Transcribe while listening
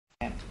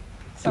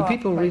Do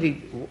people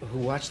really who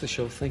watch the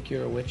show think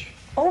you're a witch?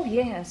 Oh,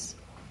 yes.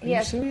 Are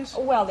yes. you serious?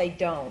 Well, they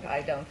don't,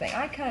 I don't think.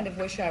 I kind of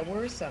wish I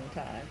were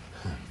sometime.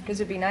 Because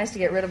it'd be nice to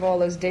get rid of all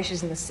those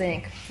dishes in the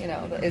sink, you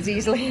know, as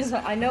easily as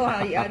I know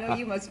I know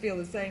you must feel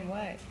the same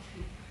way.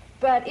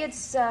 But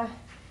it's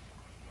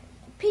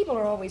people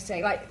are always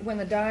saying, like when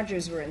the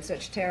Dodgers were in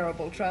such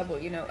terrible trouble,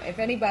 you know, if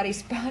anybody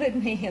spotted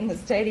me in the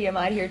stadium,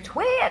 I'd hear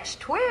twitch,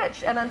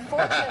 twitch, and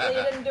unfortunately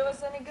it didn't do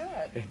us any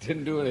good. It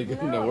didn't do any good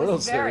No, in the it World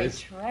was very Series.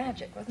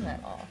 tragic, wasn't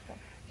that awful?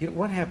 You know,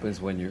 what happens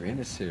when you're in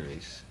a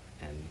series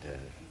and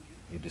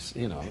you just,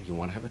 you know, you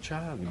want to have a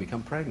child, you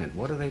become pregnant?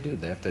 What do?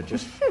 They have to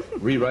just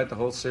rewrite the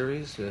whole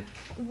series?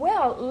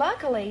 Well,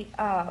 luckily,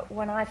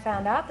 when I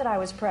found out that I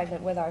was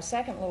pregnant with our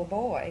second little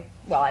boy,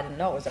 well, I didn't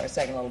know it was our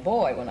second little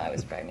boy when I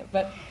was pregnant,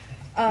 but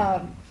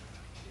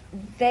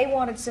they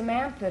wanted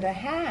Samantha to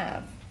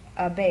have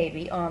a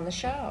baby on the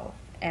show.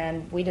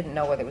 And we didn't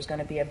know whether it was going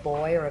to be a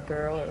boy or a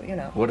girl or, you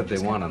know. What did they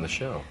want on the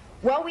show?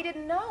 Well, we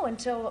didn't know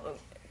until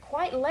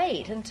quite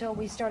late, until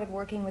we started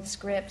working with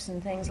scripts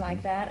and things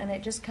like that, and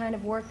it just kind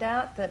of worked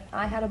out that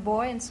I had a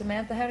boy and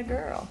Samantha had a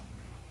girl.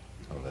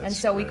 Oh, that's and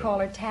so we great. call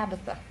her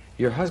Tabitha.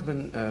 Your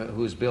husband,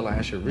 who's Bill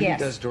Asher, really Yes.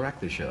 does direct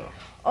the show.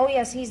 Oh,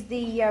 yes, he's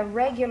the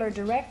regular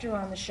director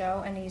on the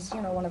show, and he's, you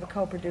know, one of the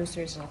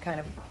co-producers and kind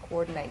of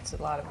coordinates a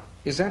lot of...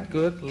 Is that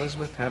good,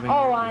 Elizabeth, having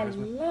Oh, your I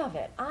husband? love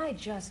it. I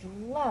just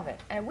love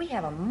it. And we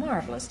have a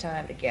marvelous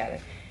time together.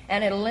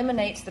 And it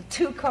eliminates the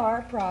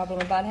two-car problem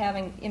about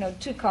having, you know,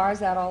 two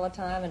cars out all the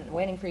time and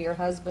waiting for your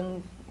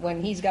husband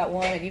when he's got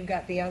one and you've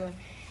got the other.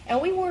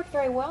 And we work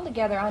very well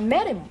together. I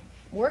met him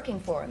working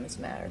for him, as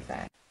a matter of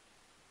fact.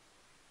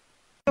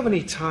 Do you have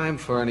any time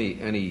for any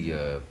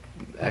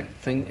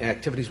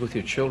activities with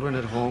your children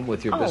at home,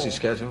 with your busy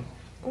schedule?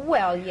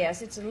 Well,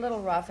 yes, it's a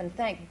little rough, and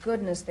thank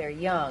goodness they're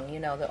young. You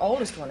know, the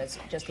oldest one is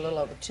just a little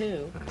over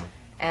 2,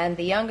 and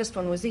the youngest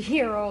one was a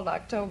year old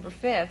October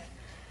 5th.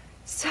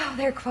 So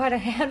they're quite a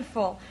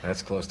handful.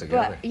 That's close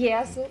together. But,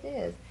 yes, it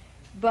is.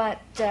 But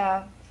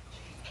they're,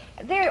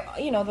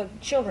 you know, the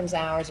children's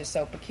hours are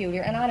so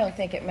peculiar, and I don't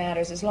think it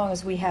matters as long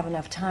as we have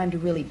enough time to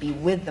really be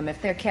with them.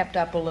 If they're kept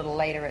up a little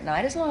later at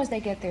night, as long as they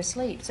get their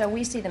sleep. So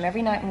we see them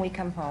every night when we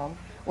come home.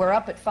 We're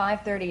up at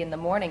 5:30 in the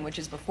morning, which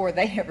is before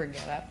they ever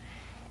get up.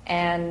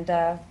 And,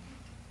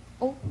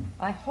 oh,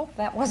 I hope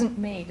that wasn't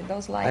me. Did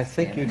those lights I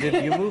think dim? you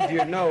did. You moved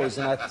your nose,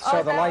 and I saw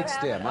is the that lights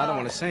what dim. happened? I don't Oh.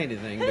 want to say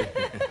anything, but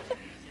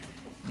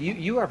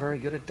you are very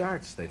good at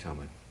darts, they tell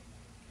me.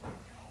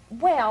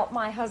 Well,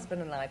 my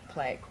husband and I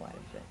play quite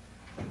a bit.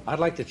 I'd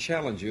like to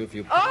challenge you if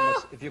you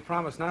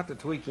promise not to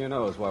tweak your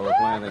nose while we're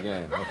playing the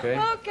game, okay?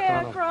 Okay,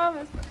 I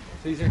promise.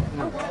 Caesar,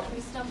 come on. Watch me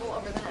stumble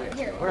over that.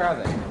 Here. Where are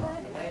they?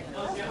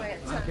 This way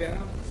it's- Okay.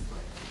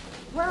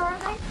 Where are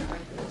they?